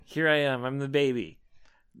Here I am. I'm the baby.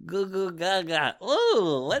 Goo goo gaga.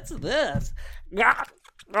 Ooh, what's this?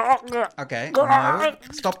 Okay, no,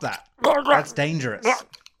 stop that. That's dangerous.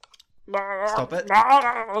 Stop it. So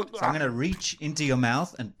I'm going to reach into your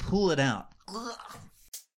mouth and pull it out.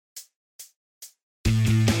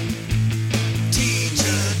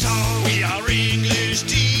 Teacher talk. We are English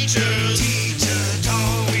teachers. Teacher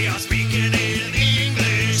talk. We are speaking in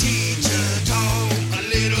English. Teacher talk. A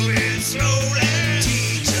little bit slowly.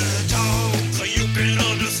 Teacher talk. So you can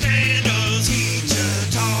understand us.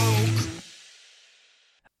 Teacher talk.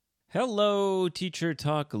 Hello, Teacher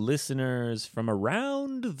Talk listeners from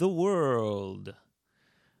around the world.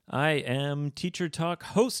 I am Teacher Talk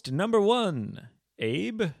host number 1,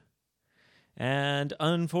 Abe. And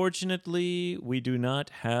unfortunately, we do not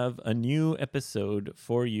have a new episode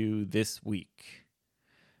for you this week.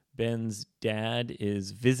 Ben's dad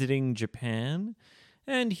is visiting Japan,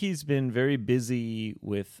 and he's been very busy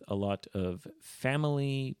with a lot of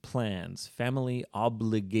family plans, family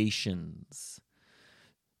obligations.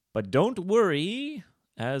 But don't worry,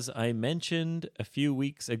 as I mentioned a few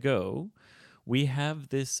weeks ago, we have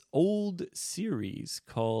this old series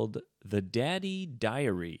called The Daddy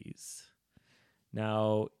Diaries.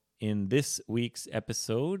 Now, in this week's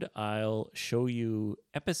episode, I'll show you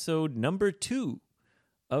episode number 2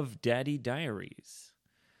 of Daddy Diaries.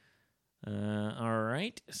 All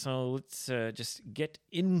right, so let's just get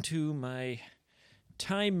into my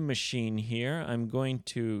time machine here. I'm going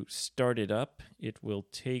to start it up. It will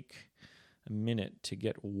take a minute to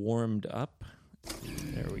get warmed up.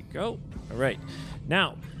 There we go. All right.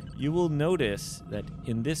 Now, you will notice that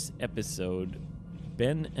in this episode,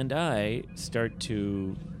 Ben and I start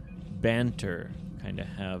to banter, kind of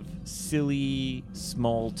have silly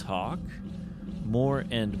small talk, more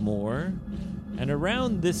and more. And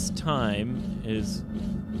around this time is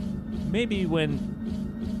maybe when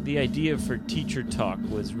the idea for Teacher Talk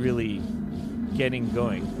was really getting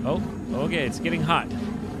going. Oh, okay, it's getting hot.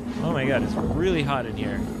 Oh my God, it's really hot in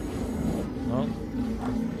here. Well,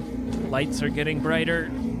 lights are getting brighter.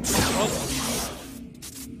 Oh.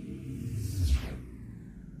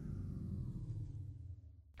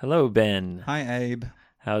 Hello, Ben. Hi, Abe.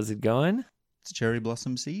 How's it going? It's cherry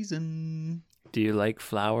blossom season. Do you like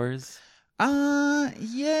flowers?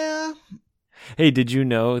 Yeah. Hey, did you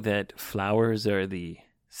know that flowers are the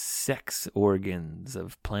sex organs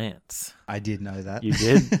of plants? I did know that. You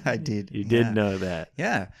did? I did. You did know that.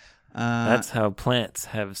 Yeah. That's how plants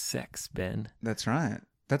have sex, Ben. That's right.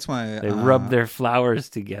 That's why... They rub their flowers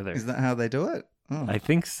together. Is that how they do it? Oh, I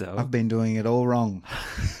think so. I've been doing it all wrong.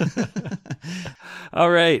 All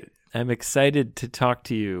right. I'm excited to talk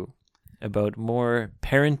to you about more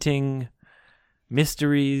parenting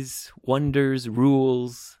mysteries, wonders,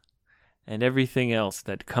 rules, and everything else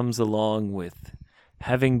that comes along with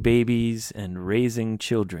having babies and raising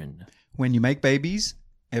children. When you make babies,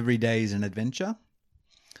 every day is an adventure.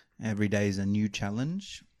 Every day is a new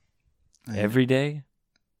challenge. Every day?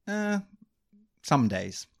 Some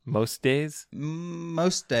days. Most days?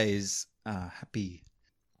 Most days are happy.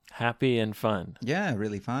 Happy and fun. Yeah,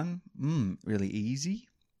 really fun. Really easy.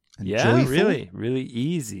 And Yeah, joyful. really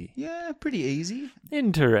easy. Yeah, pretty easy.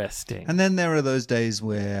 Interesting. And then there are those days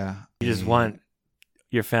where... You just want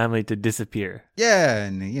your family to disappear. Yeah,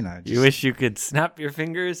 and just... You wish you could snap your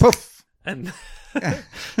fingers Poof! and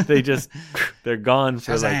they're gone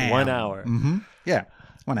for like 1 hour. Mm-hmm. Yeah,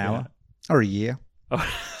 1 hour. Or a year.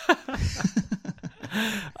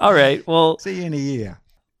 All right. Well, See you in a year.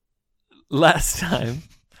 last time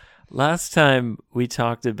we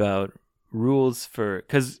talked about rules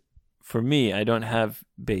because for me, I don't have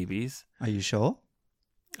babies. Are you sure?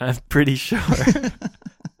 I'm pretty sure.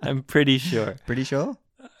 I'm pretty sure. Pretty sure?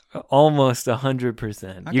 Almost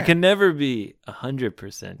 100%. You Okay. can never be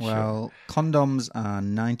 100% sure. Well, condoms are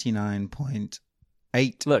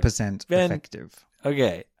 99.8% Look, Ben- effective.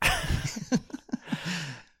 Okay.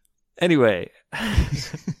 Anyway,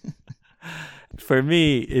 for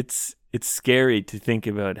me, it's scary to think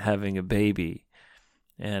about having a baby.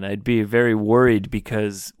 And I'd be very worried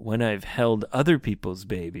because when I've held other people's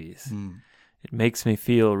babies, it makes me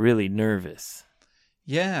feel really nervous.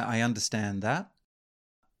 Yeah, I understand that.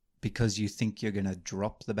 Because you think you're going to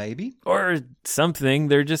drop the baby. Or something.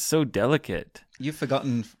 They're just so delicate. You've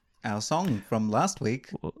forgotten our song from last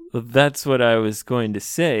week. Well, that's what I was going to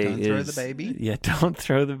say. Don't throw the baby? Yeah, don't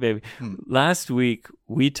throw the baby. Last week,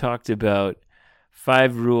 we talked about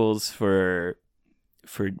 5 rules for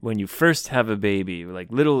when you first have a baby,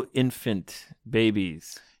 like little infant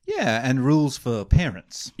babies. Yeah, and rules for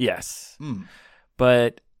parents. Yes. Mm.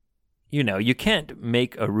 But, you can't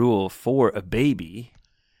make a rule for a baby.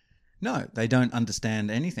 No, they don't understand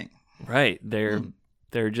anything. Right.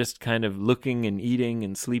 They're just kind of looking and eating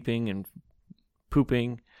and sleeping and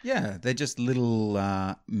pooping. Yeah, they're just little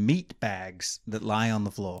meat bags that lie on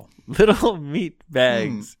the floor. Little meat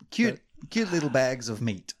bags. Cute little bags of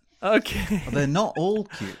meat. Okay. They're not all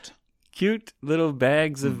cute. Cute little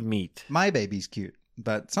bags of meat. My baby's cute,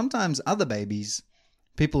 but sometimes other babies,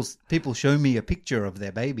 people show me a picture of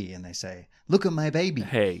their baby and they say, "Look at my baby."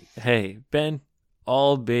 Hey, Ben,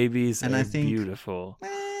 all babies And are I think- beautiful.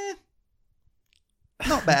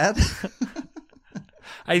 Not bad.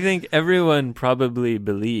 I think everyone probably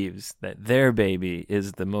believes that their baby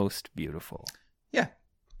is the most beautiful. Yeah,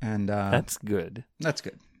 and That's good. that's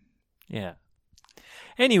good. Yeah.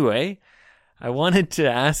 Anyway, I wanted to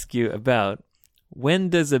ask you about when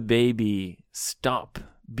does a baby stop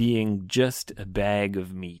being just a bag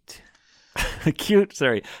of meat? a cute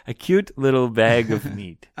little bag of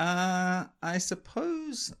meat. I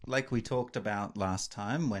suppose, like we talked about last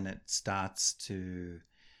time, when it starts to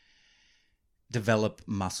develop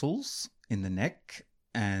muscles in the neck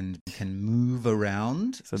and can move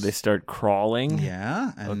around. So they start crawling.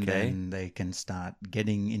 Yeah, and Okay. then they can start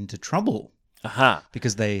getting into trouble Aha.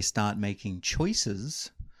 because they start making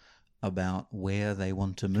choices about where they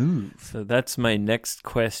want to move. So that's my next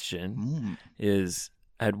question Mm. is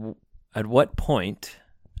at what point,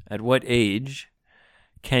 at what age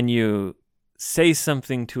can you say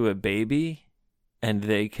something to a baby and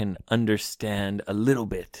they can understand a little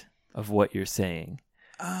bit of what you're saying?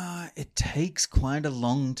 It takes quite a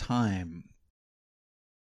long time.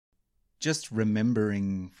 Just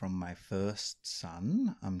remembering from my first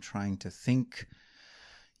son, I'm trying to think,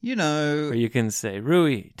 Or you can say,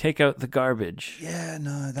 Rui, take out the garbage. yeah,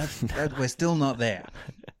 no, that we're still not there.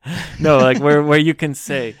 No, like where you can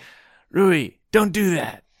say, Rui, don't do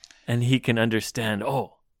that. And he can understand,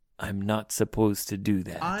 oh, I'm not supposed to do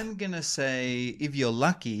that. I'm going to say, if you're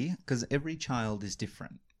lucky, because every child is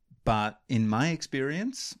different. But in my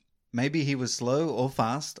experience, maybe he was slow or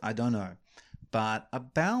fast, I don't know. But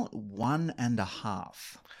about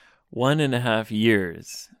 1.5, 1.5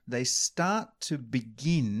 years. they start to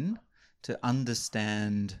begin to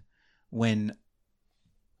understand when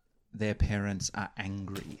their parents are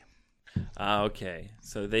angry. Okay.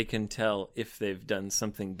 So they can tell if they've done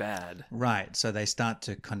something bad. Right. So they start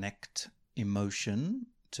to connect emotion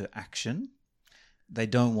to action. They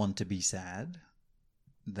don't want to be sad.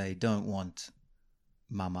 They don't want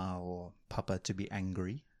mama or papa to be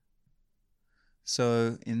angry.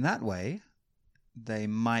 So in that way, they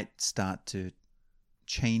might start to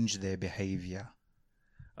change their behavior.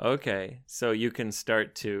 Okay. So you can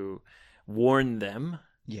start to warn them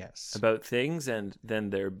Yes. about things and then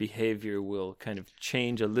their behavior will kind of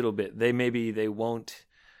change a little bit. They won't.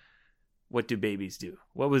 What do babies do?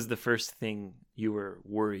 What was the first thing you were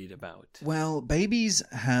worried about? Well, babies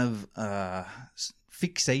have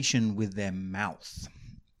fixation with their mouth.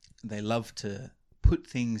 They love to put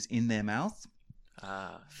things in their mouth.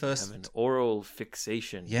 First, Have an oral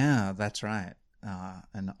fixation. yeah, that's right.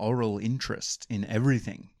 An oral interest in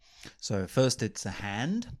everything. So first it's a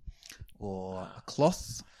hand or a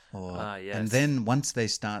cloth, yes. and then once they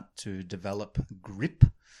start to develop grip,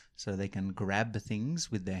 so they can grab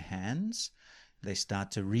things with their hands, they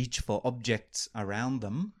start to reach for objects around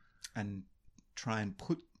them and try and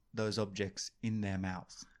put those objects in their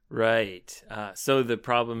mouth. Right. So the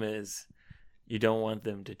problem is you don't want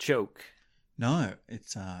them to choke. No,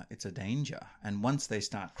 it's a danger. And once they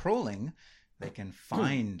start crawling, they can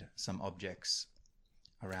find some objects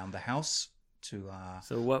around the house to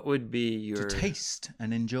So what would be your taste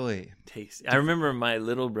and enjoy. taste? I remember my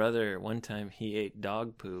little brother, one time he ate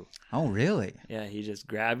dog poo. Oh, really? Yeah, he just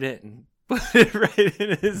grabbed it and put it right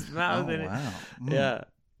in his mouth. Oh, and wow. Mm. Yeah.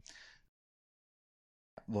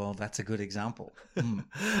 Well, that's a good example. Mm.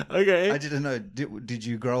 Okay. I didn't know. Did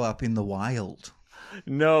you grow up in the wild?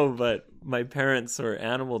 No, but my parents were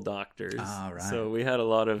animal doctors. Ah, right. So we had a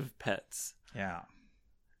lot of pets. Yeah.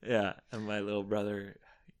 Yeah. And my little brother,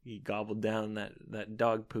 he gobbled down that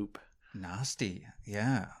dog poop. Nasty.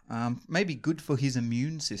 Yeah. Maybe good for his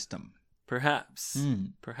immune system. Perhaps.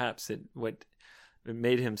 Mm. Perhaps it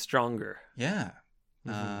made him stronger. Yeah.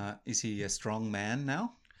 Is he a strong man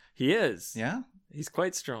now? He is. Yeah. He's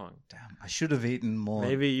quite strong. Damn. I should have eaten more.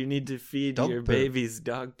 Maybe you need to feed Dog your poop. baby's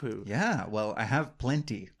dog poo. Yeah. Well, I have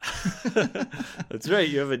plenty. That's right.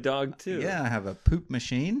 You have a dog too. Yeah. I have a poop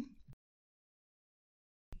machine.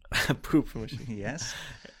 A poop machine. Yes.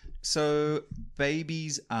 So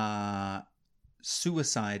babies are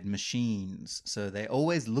suicide machines. So they're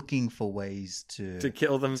always looking for ways to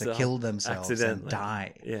kill themselves, and accidentally.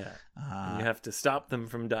 die. Yeah. And you have to stop them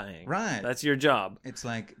from dying. Right. That's your job. It's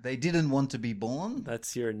like they didn't want to be born.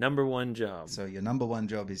 That's your number one job. So your number one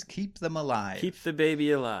job is keep them alive. Keep the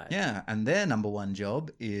baby alive. Yeah, and their number one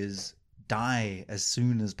job is die as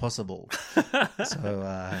soon as possible.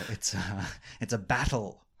 So it's a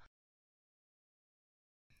battle.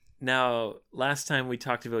 Now, last time we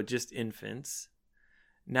talked about just infants.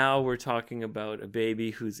 Now we're talking about a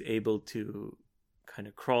baby who's able to kind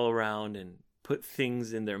of crawl around and put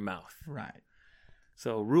things in their mouth. Right.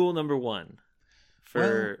 So rule number 1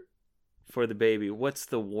 for the baby, what's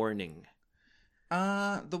the warning?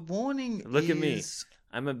 The warning Look is... at me.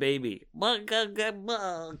 I'm a baby. No,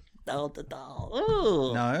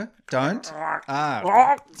 don't.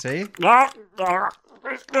 See?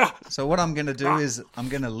 So what I'm going to do is I'm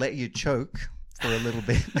going to let you choke for a little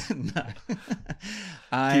bit. No.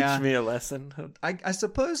 Teach me a lesson. I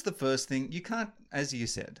suppose the first thing, you can't, as you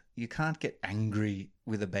said, you can't get angry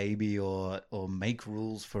with a baby or make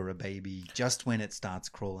rules for a baby just when it starts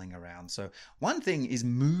crawling around. So one thing is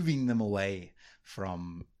moving them away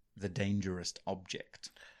from the dangerous object.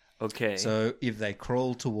 Okay. So if they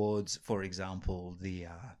crawl towards, for example, the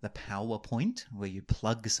power point where you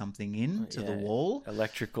plug something in to the wall.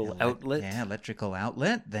 Electrical outlet. Yeah, electrical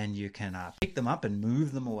outlet. Then you can pick them up and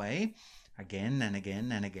move them away again and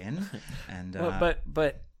again and again. And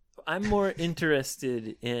but I'm more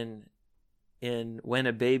interested in when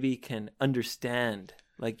a baby can understand,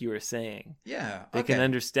 like you were saying. Yeah. They can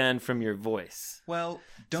understand from your voice. Well,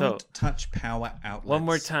 don't touch power outlets. One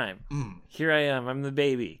more time. Here I am. I'm the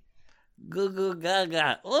baby. Goo goo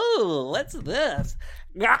gaga. Ooh, what's this?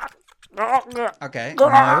 Okay.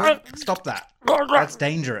 No, stop that. That's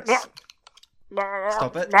dangerous.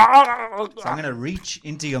 Stop it. So I'm going to reach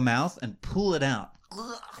into your mouth and pull it out.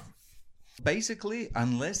 Basically,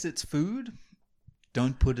 unless it's food,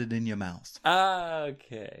 don't put it in your mouth.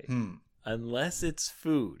 Okay. Unless it's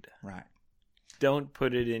food. Right. Don't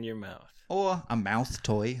put it in your mouth. Or a mouth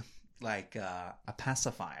toy, like a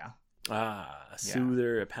pacifier. A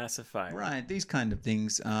soother, a pacifier. Right, these kind of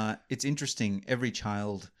things. It's interesting. Every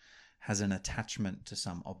child has an attachment to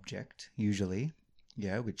some object, usually,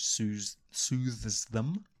 which soothes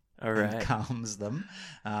them and calms them.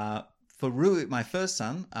 For Rui, my first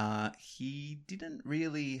son, he didn't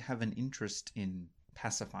really have an interest in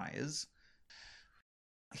pacifiers.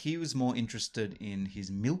 He was more interested in his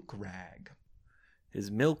milk rag. His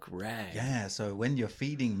milk rag. Yeah, so when you're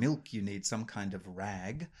feeding milk, you need some kind of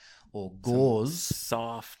rag or gauze. Some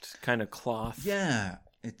soft kind of cloth. Yeah,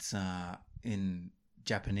 it's in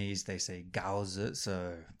Japanese they say gauze,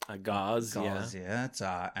 so a gauze, yeah. It's,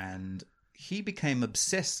 and he became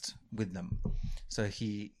obsessed with them. So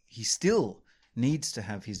he still needs to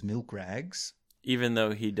have his milk rags, even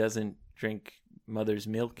though he doesn't drink mother's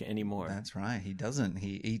milk anymore. That's right. He doesn't.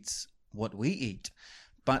 He eats what we eat.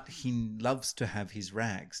 But he loves to have his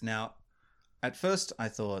rags. Now, at first I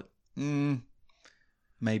thought,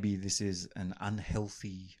 maybe this is an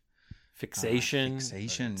unhealthy fixation,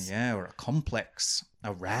 or a complex,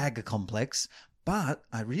 a rag complex. But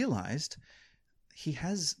I realized he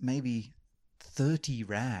has maybe 30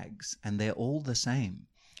 rags and they're all the same.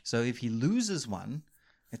 So if he loses one,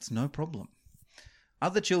 it's no problem.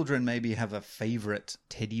 Other children maybe have a favorite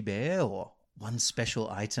teddy bear or one special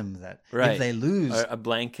item that if they lose... Or a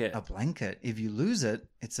blanket. If you lose it,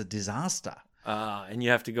 it's a disaster. And you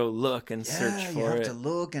have to go look and search for it. Yeah, you have to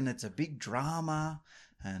look and it's a big drama.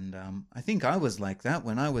 And I think I was like that.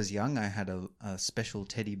 When I was young, I had a special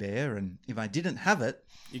teddy bear. And if I didn't have it...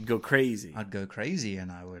 You'd go crazy. I'd go crazy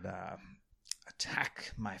and I would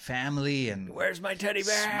attack my family and... Where's my teddy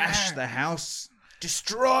bear? Smash the house.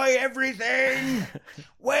 Destroy everything.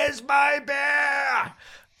 Where's my bear?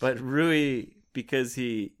 But Rui, because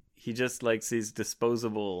he just likes these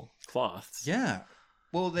disposable cloths. Yeah.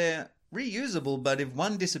 Well, they're reusable, but if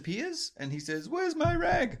one disappears and he says, "Where's my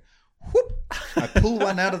rag?" Whoop! I pull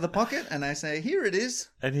one out of the pocket and I say, "Here it is."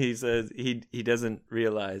 And he says he doesn't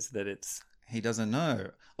realize that it's... He doesn't know.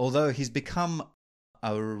 Although he's become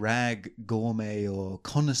a rag gourmet or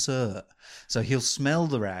connoisseur. So he'll smell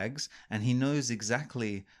the rags and he knows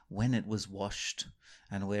exactly when it was washed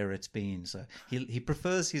and where it's been. So he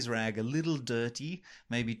prefers his rag a little dirty,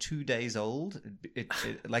 maybe 2 days old. It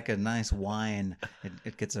like a nice wine.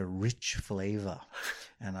 It gets a rich flavor.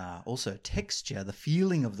 And also texture, the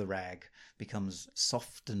feeling of the rag becomes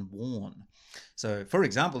soft and worn. So, for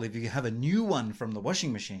example, if you have a new one from the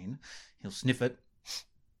washing machine, he'll sniff it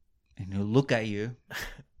and he'll look at you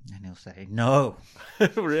And he'll say, no.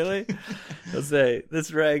 Really? He'll say,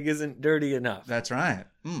 this rag isn't dirty enough. That's right.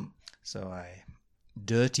 So I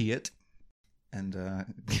dirty it and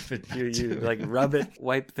give it back You to like rub it,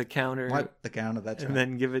 wipe the counter, wipe the counter, that's and right.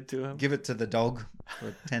 then give it to him. Give it to the dog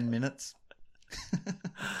for 10 minutes.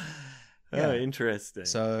 Oh, interesting.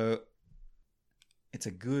 So it's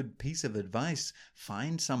a good piece of advice.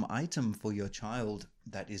 Find some item for your child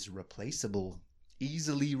that is replaceable,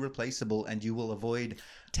 easily replaceable, and you will avoid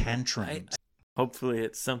tantrums. Hopefully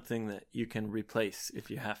it's something that you can replace if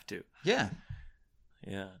you have to. Yeah.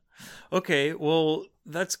 Yeah. Okay, well,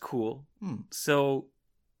 that's cool. So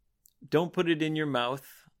don't put it in your mouth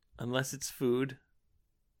unless it's food,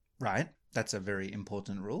 Right. That's a very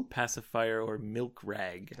important rule. pacifier, or milk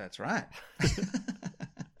rag. That's right.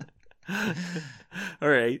 All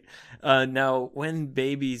right. Now, when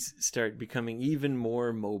babies start becoming even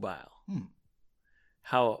more mobile,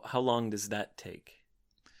 how long does that take?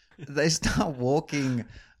 They start walking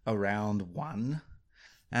around 1,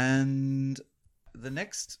 and the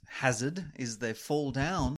next hazard is they fall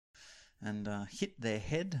down and hit their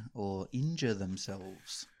head or injure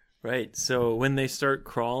themselves. Right. So when they start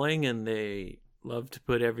crawling and they love to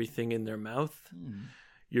put everything in their mouth,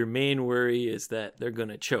 your main worry is that they're going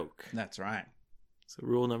to choke. That's right. So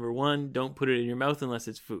rule number 1, don't put it in your mouth unless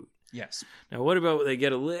it's food. Yes. Now, what about when they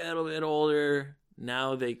get a little bit older?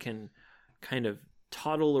 Now they can kind of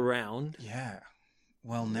toddle around. Yeah.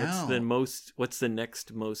 Well, now... What's the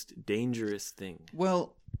next most dangerous thing?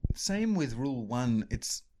 Well, same with rule 1.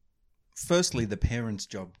 It's firstly the parent's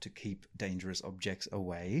job to keep dangerous objects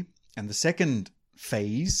away. And the second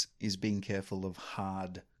phase is being careful of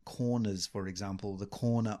hard corners, for example, the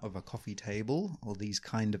corner of a coffee table or these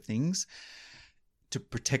kind of things, to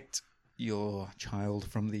protect your child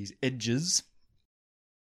from these edges.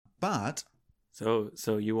 But...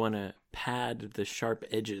 So you want to pad the sharp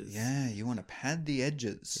edges. yeah, you want to pad the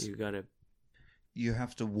edges. You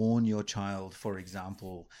have to warn your child, for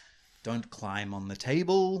example, don't climb on the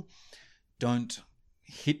table, don't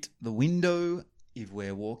hit the window. If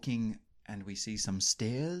we're walking and we see some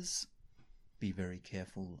stairs, be very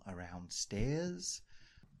careful around stairs.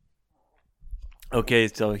 Okay,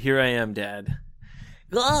 so here I am, Dad.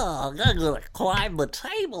 Oh, I'm gonna climb the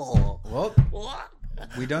table. What? What?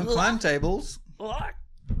 We don't climb tables. What?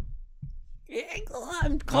 Yeah,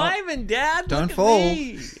 I'm climbing, Dad. Don't Look at fall.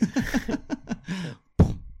 me.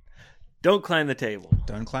 Don't climb the table.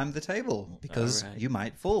 Don't climb the table because All right. you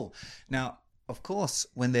might fall. Now, of course,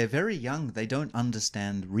 when they're very young, they don't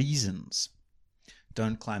understand reasons.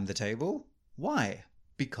 Don't climb the table. Why?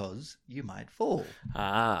 Because you might fall.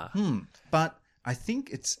 Ah. But I think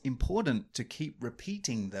it's important to keep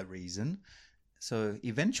repeating the reason so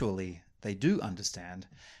eventually they do understand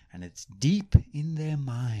and it's deep in their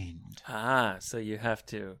mind. Ah, so you have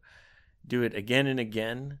to do it again and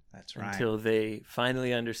again. That's right. Until they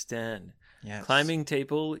finally understand. Yes. Climbing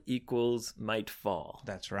table equals might fall.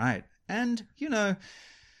 That's right. And,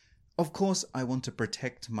 of course, I want to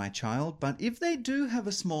protect my child, but if they do have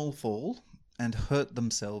a small fall and hurt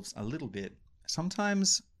themselves a little bit,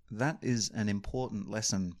 sometimes that is an important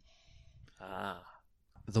lesson. Ah.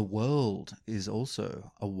 The world is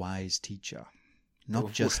also a wise teacher,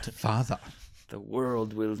 not just father. The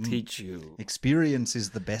world will teach you. Experience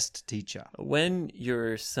is the best teacher. When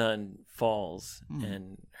your son falls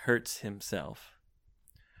and hurts himself,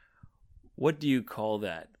 what do you call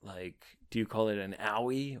that? Like, do you call it an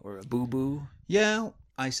owie or a boo-boo? Yeah,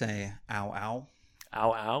 I say ow, ow.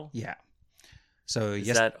 Ow, ow? Yeah. So, Is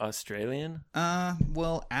yes. that Australian?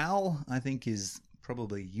 Well, ow, I think is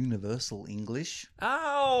probably universal English.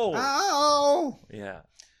 Ow! Ow! Yeah.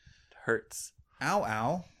 It hurts. Ow,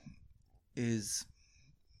 ow is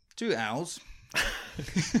 2 owls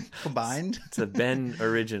combined. It's a Ben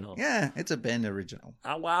original. Yeah, it's a Ben original.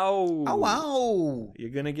 Ow, ow! Ow, ow! You're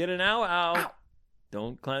going to get an ow, ow.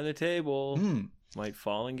 Don't climb the table. Might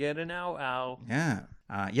fall and get an ow, ow. Yeah.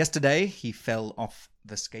 Yesterday, he fell off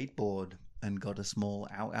the skateboard and got a small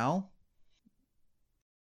ow, ow.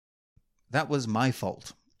 That was my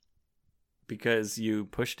fault. Because you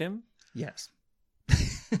pushed him? Yes.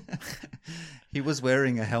 He was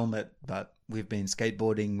wearing a helmet, but we've been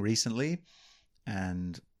skateboarding recently,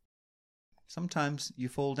 and sometimes you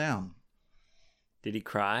fall down. Did he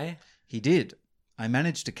cry? He did. I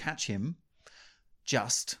managed to catch him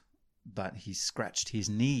but he scratched his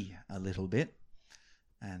knee a little bit,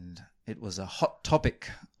 and it was a hot topic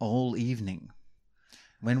all evening.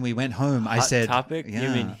 When we went home, I said... Hot topic? Yeah. You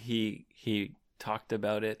mean he talked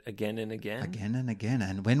about it again and again? Again and again.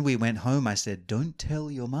 And when we went home, I said, don't tell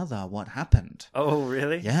your mother what happened. Oh,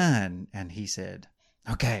 really? Yeah, and he said,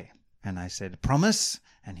 okay, And I said, promise?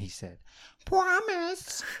 And he said,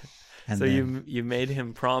 promise. And So then- you made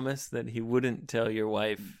him promise that he wouldn't tell your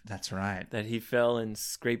wife That's right. that he fell and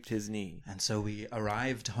scraped his knee. And so we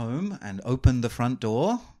arrived home and opened the front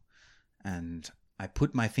door, and I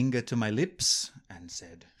put my finger to my lips and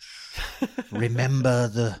said, remember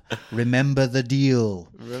the deal,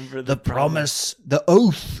 Remember the promise, the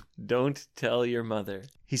oath. Don't tell your mother.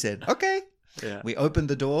 He said, okay. Yeah. We opened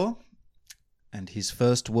the door, and his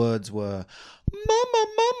first words were,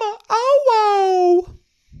 Mama, ow,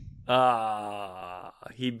 wow.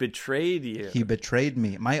 He betrayed you. He betrayed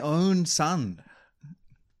me, my own son.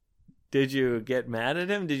 Did you get mad at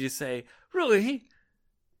him? Did you say, Rui,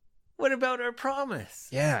 what about our promise?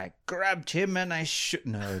 Yeah, I grabbed him and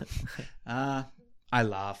No. I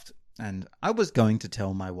laughed, and I was going to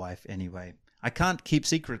tell my wife anyway. I can't keep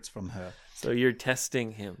secrets from her. So you're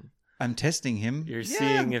testing him. I'm testing him. You're Yeah.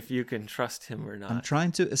 seeing if you can trust him or not. I'm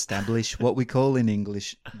trying to establish what we call in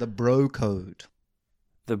English the bro code.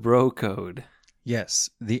 The bro code. Yes,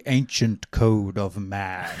 the ancient code of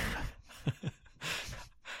man.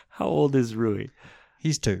 How old is Rui?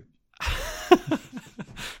 He's 2.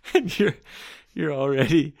 And you're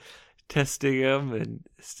already testing him and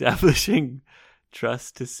establishing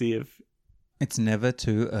trust to see if It's never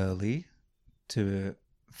too early to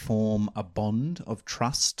form a bond of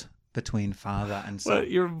trust between father and son.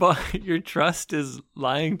 your trust is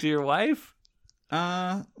lying to your wife.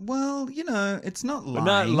 Well, it's not lying.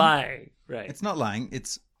 Not lying, right? It's not lying.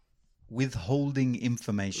 It's withholding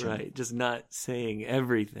information. Right, just not saying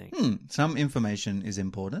everything. Some information is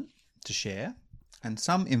important to share, and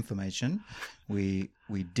some information we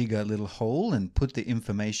dig a little hole and put the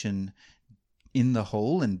information in the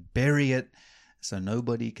hole and bury it so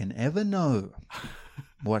nobody can ever know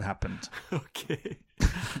what happened. Okay.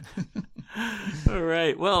 All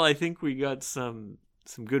right. Well, I think we got some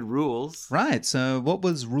good rules. Right. So what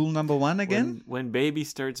was rule number 1 again? When baby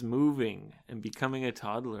starts moving and becoming a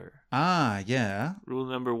toddler. Yeah. Rule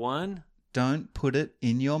number 1. Don't put it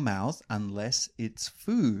in your mouth unless it's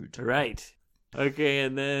food. Right. Okay,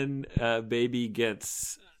 and then baby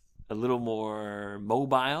gets a little more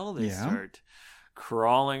mobile. They Yeah. start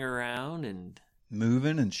crawling around and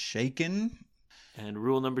Moving and shaking.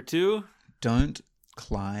 rule number 2. Don't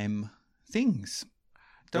climb things.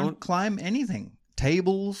 Don't Don't- climb anything.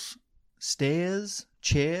 Tables, stairs,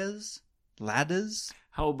 chairs, ladders.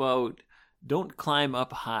 How about don't climb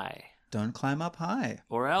up high Don't climb up high,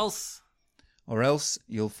 or else or else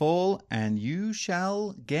you'll fall and you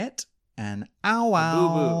shall get an ow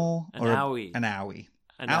boo-boo, an or owie. an owie.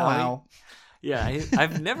 an Ow owie. ow. Yeah,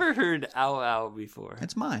 I've never heard ow ow before.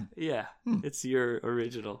 It's mine. Yeah, it's your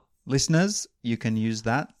original. Listeners, you can use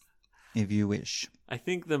that if you wish. I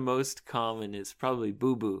think the most common is probably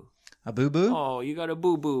boo boo. A boo boo? Oh, you got a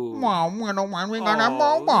boo boo. Wow, we got a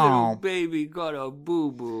Oh, boo little boo. baby got a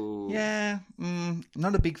boo boo. Yeah,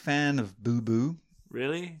 not a big fan of boo boo.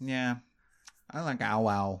 Really? Yeah, I like ow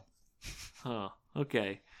ow. Huh.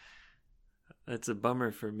 Okay. That's a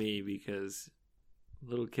bummer for me because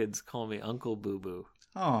little kids call me Uncle Boo Boo.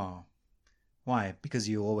 Oh, why? Because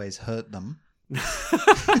you always hurt them.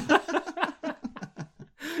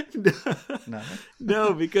 No.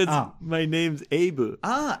 No, because Oh. my name's Abu.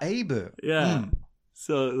 Abu. Yeah.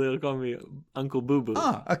 So they'll call me Uncle Boo Boo.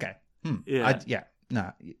 Oh, okay. Yeah. Yeah.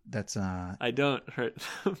 No, that's I don't hurt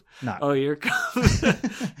them. no. Oh, here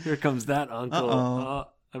comes that uncle. Uh-oh. Oh,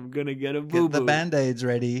 I'm gonna get a boo Get the boo. band-aids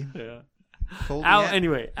ready. Yeah. Call the Ow. app.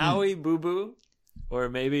 Anyway, owie boo boo, or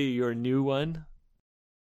maybe your new one.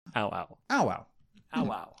 Ow ow. Ow ow.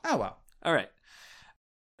 Ow ow. Ow ow. All right.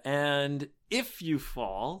 And if you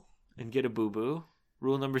fall and get a boo boo,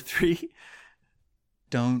 rule number 3.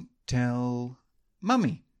 Don't tell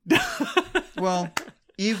mummy. Well,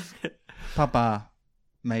 if Papa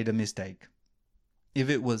made a mistake, if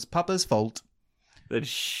it was Papa's fault, Then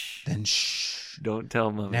shh. then shh. Don't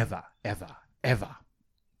tell mom. Never, ever, ever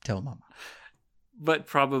tell Mama. But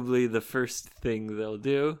probably the first thing they'll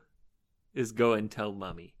do is go and tell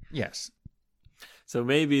mommy. Yes. So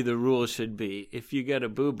maybe the rule should be if you get a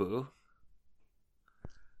boo boo,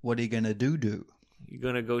 What are you going to do? you're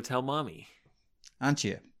going to go tell mommy. Aren't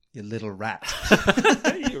you, you little rat?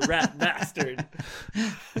 You rat bastard.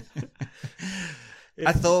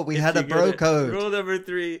 I thought we had a you get bro code. Rule number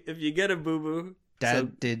 3, if you get a boo boo,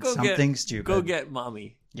 Dad did something stupid. Go get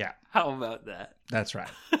mommy. Yeah, How about that? that's right.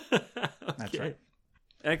 Okay. That's right.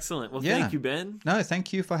 Excellent. Well, Yeah. thank you, Ben. No,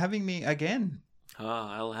 thank you for having me again.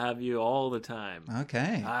 I'll have you all the time.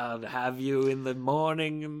 Okay. I'll have you in the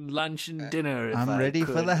morning and lunch and dinner. If I'm I ready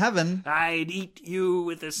for could. the heaven. I'd eat you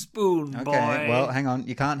with a spoon, Okay, boy. well, hang on.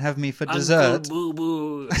 You can't have me for Uncle dessert. Boo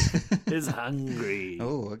Boo is hungry.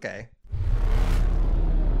 Oh, okay.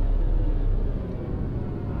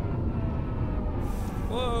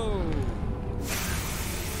 Whoa!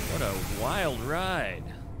 What a wild ride.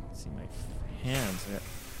 Let's see my hands. I got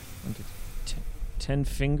 1 to 10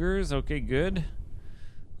 fingers. Okay, good.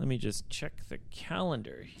 Let me just check the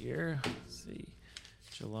calendar here. Let's see.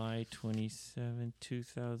 July 27,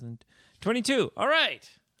 2022. All right.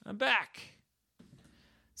 I'm back.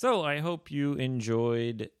 So I hope you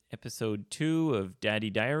enjoyed episode 2 of Daddy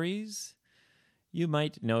Diaries. You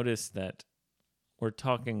might notice that we're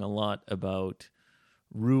talking a lot about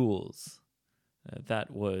rules.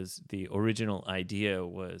 That was the original idea,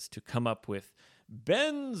 was to come up with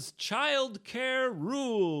Ben's childcare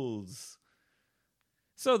rules.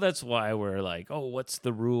 So that's why we're like, oh, what's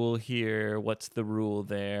the rule here? What's the rule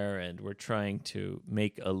there? And we're trying to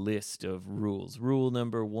make a list of rules. Rule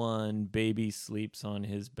number 1, baby sleeps on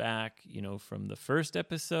his back, from the first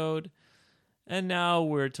episode. And now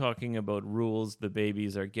we're talking about rules. The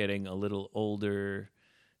babies are getting a little older.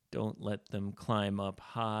 Don't let them climb up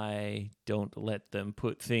high. Don't let them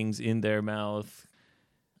put things in their mouth.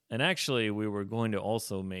 And actually, we were going to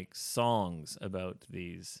also make songs about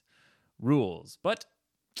these rules. But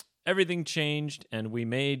everything changed, and we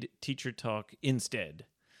made Teacher Talk instead.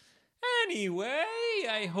 Anyway,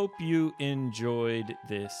 I hope you enjoyed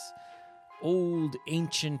this old,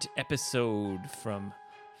 ancient episode from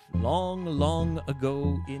long, long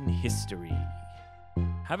ago in history.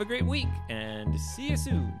 Have a great week, and see you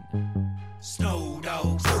soon. Snow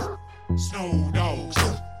dogs, snow dogs,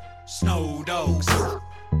 snow dogs,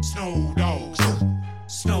 snow dogs,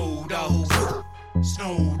 snow dogs,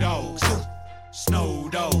 snow dogs, snow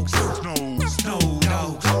dogs, snow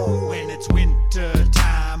dogs. When it's winter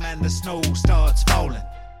time and the snow starts falling,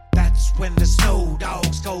 that's when the snow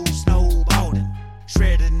dogs go snowballing,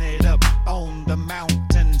 shredding it up on the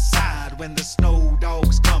mountainside. When the snow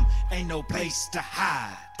dogs come, ain't no place to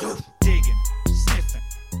hide. Digging, sniffing,